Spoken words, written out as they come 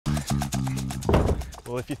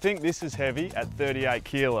Well, if you think this is heavy at 38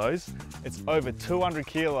 kilos, it's over 200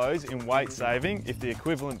 kilos in weight saving if the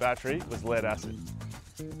equivalent battery was lead acid.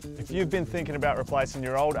 If you've been thinking about replacing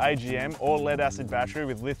your old AGM or lead acid battery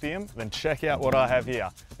with lithium, then check out what I have here.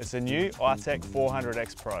 It's a new iTech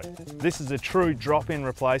 400X Pro. This is a true drop-in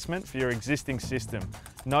replacement for your existing system.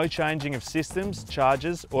 No changing of systems,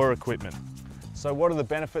 chargers or equipment. So what are the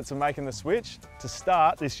benefits of making the switch? To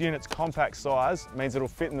start, this unit's compact size means it'll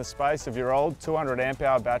fit in the space of your old 200 amp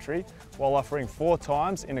hour battery while offering 4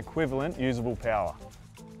 times in equivalent usable power.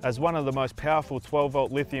 As one of the most powerful 12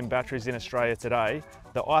 volt lithium batteries in Australia today,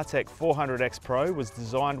 the iTech 400X Pro was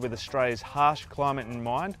designed with Australia's harsh climate in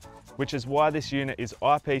mind, which is why this unit is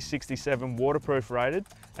IP67 waterproof rated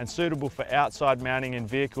and suitable for outside mounting in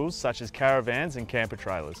vehicles such as caravans and camper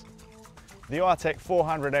trailers. The iTech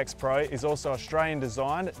 400X Pro is also Australian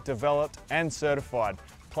designed, developed and certified,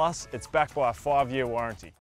 plus it's backed by a 5-year warranty.